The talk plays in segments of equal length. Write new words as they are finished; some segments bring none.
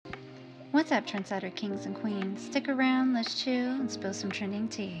What's up, Trendsetter kings and queens? Stick around, let's chill, and spill some trending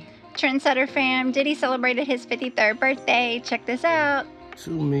tea. Trendsetter fam, Diddy celebrated his 53rd birthday. Check this out.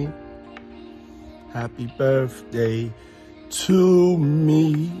 To me, happy birthday to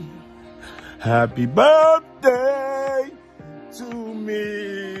me. Happy birthday to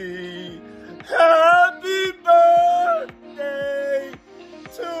me. Happy birthday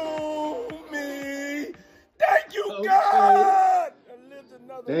to me. Thank you, okay. God.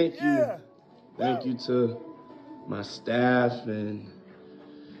 Thank you. Thank you to my staff and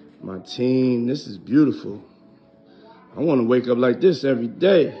my team. This is beautiful. I want to wake up like this every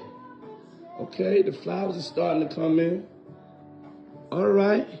day. Okay, the flowers are starting to come in. All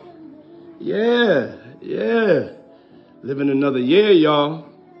right. Yeah. Living another year, y'all.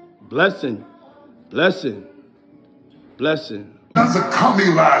 Blessing. Does it come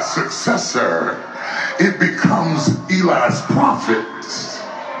Eli's successor, it becomes Eli's prophet.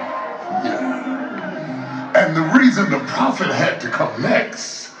 Yeah. And the reason the prophet had to come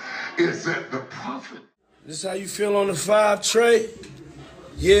next is that the prophet... This how you feel on the 5 tray?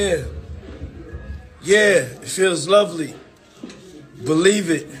 Yeah, it feels lovely. Believe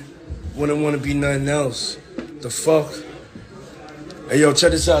it. Wouldn't want to be nothing else. The fuck? Hey, yo,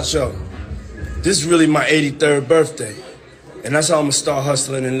 check this out, y'all. This is really my 83rd birthday. And that's how I'm gonna start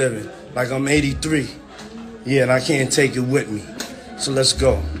hustling and living. Like I'm 83. Yeah, and I can't take it with me. So let's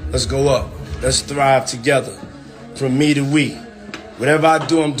go. Let's go up. Let's thrive together. From me to we. Whatever I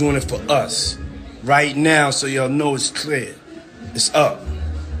do, I'm doing it for us. Right now, so y'all know it's clear. It's up.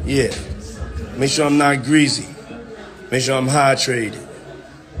 Yeah. Make sure I'm not greasy. Make sure I'm hydrated.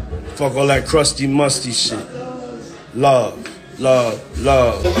 Fuck all that crusty, musty shit. Love.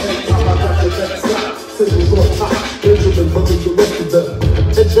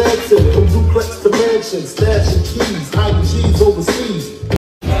 Advancing from duplex to mansion, stashing keys, hiding G's overseas.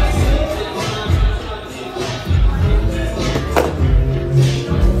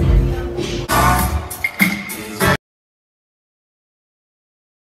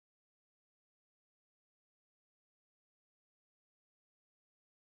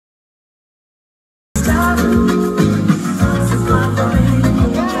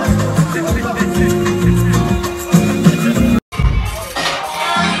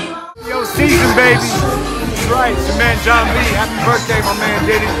 Season, baby. That's right. It's your man John B. Happy birthday, my man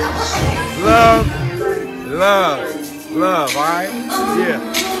Diddy. Love, all right? Yeah.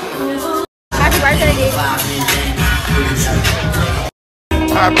 Happy birthday, Diddy.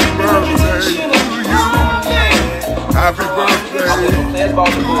 Happy birthday to you. Happy birthday to you.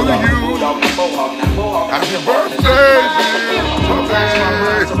 Happy birthday,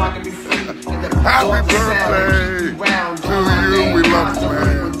 happy birthday to you. We love you,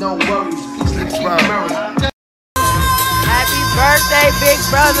 man. Happy birthday, big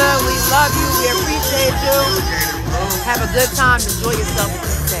brother. We love you. We appreciate you. Have a good time. Enjoy yourself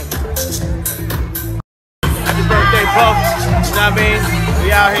today. Happy birthday, Puff. You know what I mean?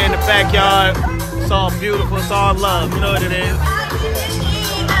 We out here in the backyard. It's all beautiful. It's all love. You know what it is.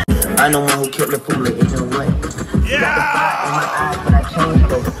 I know one who killed the fool like it's no way. Yeah! Got the fire in my eyes, but I changed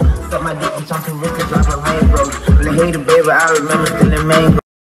though. Set my dick and talking this to drive a lane, bro. When I hate a baby, I remember feeling mango.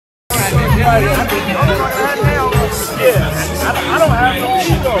 I don't have no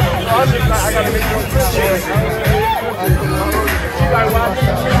ego. I gotta make no sense.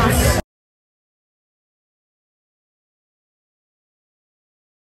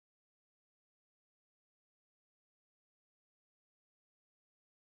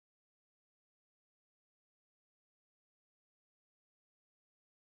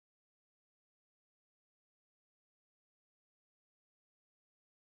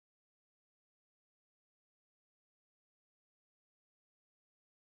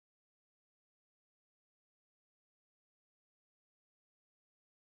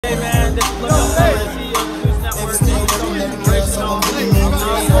 Hey man, this is Lemuel Plummer,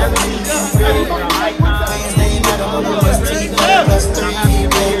 CEO of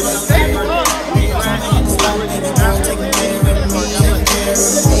Zeus Network.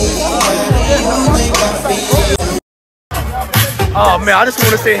 Oh man, I just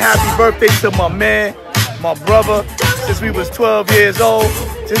want to say happy birthday to my man, my brother, since we was 12 years old,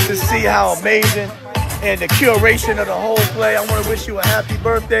 just to see how amazing and the curation of the whole play. I want to wish you a happy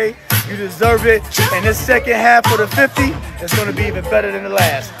birthday. You deserve it. And this second half of the 50 is going to be even better than the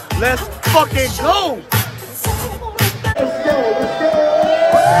last. Let's fucking go! Let's go.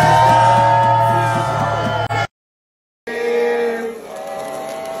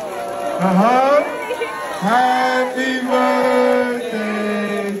 Happy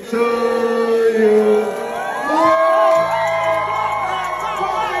birthday to you.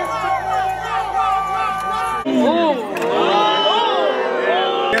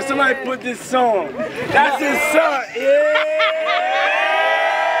 might put this song. That's his son. Yeah.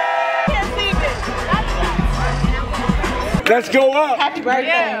 Let's go up. Happy birthday.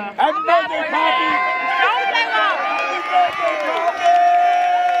 Yeah. Happy birthday, Poppy. Happy birthday, Poppy.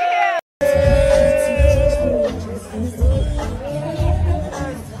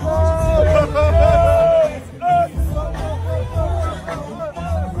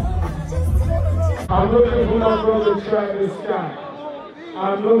 I'm looking for my brother Travis Scott.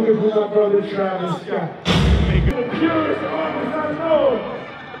 I'm looking for my brother Travis Scott. The purest artist I know.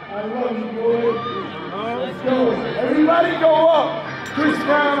 I love you, boy. Let's go. Everybody go up. Chris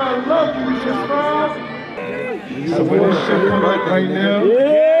Brown, I love you, Chris Brown. So when this shit come out right now,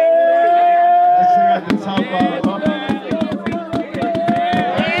 let's sing at the top of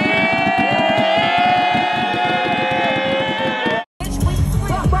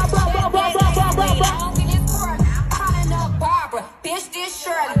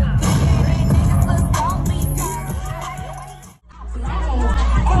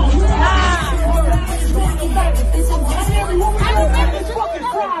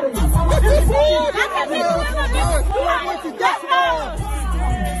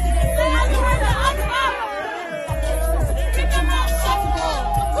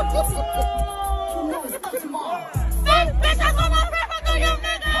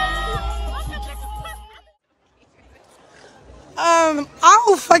I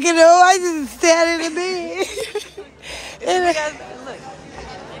don't fucking know. I just sat in the bed. And look.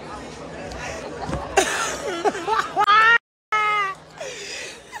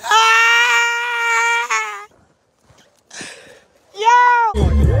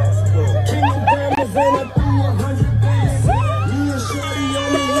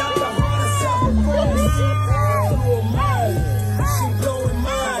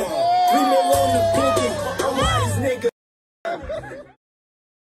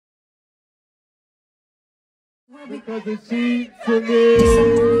 because it's cheap for me.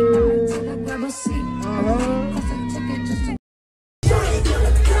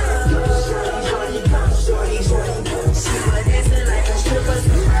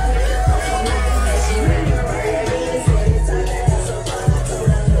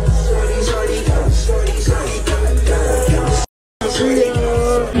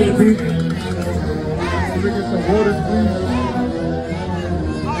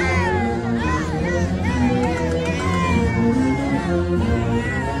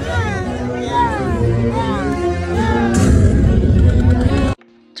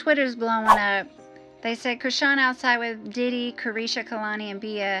 Twitter's blowing up. They said Chrisean outside with Diddy, Carisha, Kehlani, and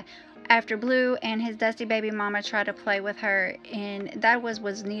Bia after Blue and his dusty baby mama tried to play with her, and that was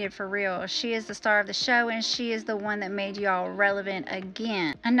what's needed for real. She is the star of the show, and she is the one that made y'all relevant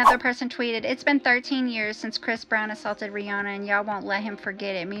again. Another person tweeted, "It's been 13 years since Chris Brown assaulted Rihanna, and y'all won't let him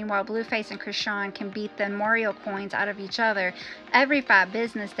forget it. Meanwhile, Blueface and Chrisean can beat the memorial coins out of each other every 5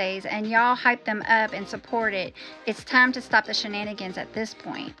 business days, and y'all hype them up and support it. It's time to stop the shenanigans at this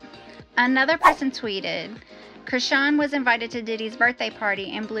point." Another person tweeted, "Chrisean was invited to Diddy's birthday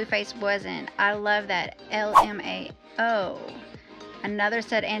party and Blueface wasn't. I love that. LMAO." Another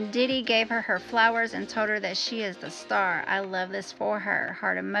said, "And Diddy gave her flowers and told her that she is the star. I love this for her.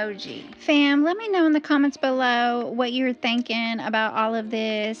 Heart emoji." Fam, let me know in the comments below what you're thinking about all of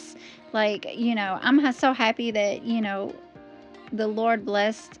this. Like, you know, I'm so happy that, you know, the Lord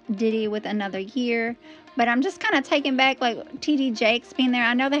blessed Diddy with another year. But I'm just kind of taken back, like, TD Jakes being there.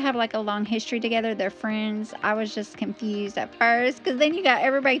 I know they have, like, a long history together. They're friends. I was just confused at first. Because then you got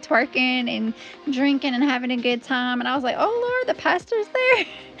everybody twerking and drinking and having a good time. And I was like, oh, Lord, the pastor's there.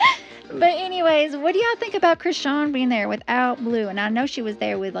 But anyways, what do y'all think about Chrisean being there without Blue? And I know she was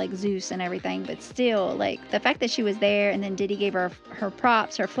there with, like, Zeus and everything. But still, like, the fact that she was there and then Diddy gave her her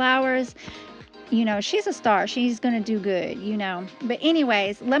props, her flowers. You know, she's a star. She's going to do good, you know. But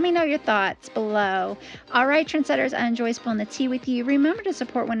anyways, let me know your thoughts below. All right, Trendsetters, I enjoy spilling the tea with you. Remember to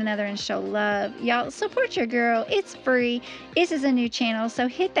support one another and show love. Y'all, support your girl. It's free. This is a new channel, so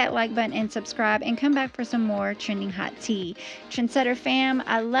hit that like button and subscribe and come back for some more trending hot tea. Trendsetter fam,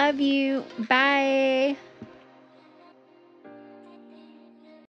 I love you. Bye.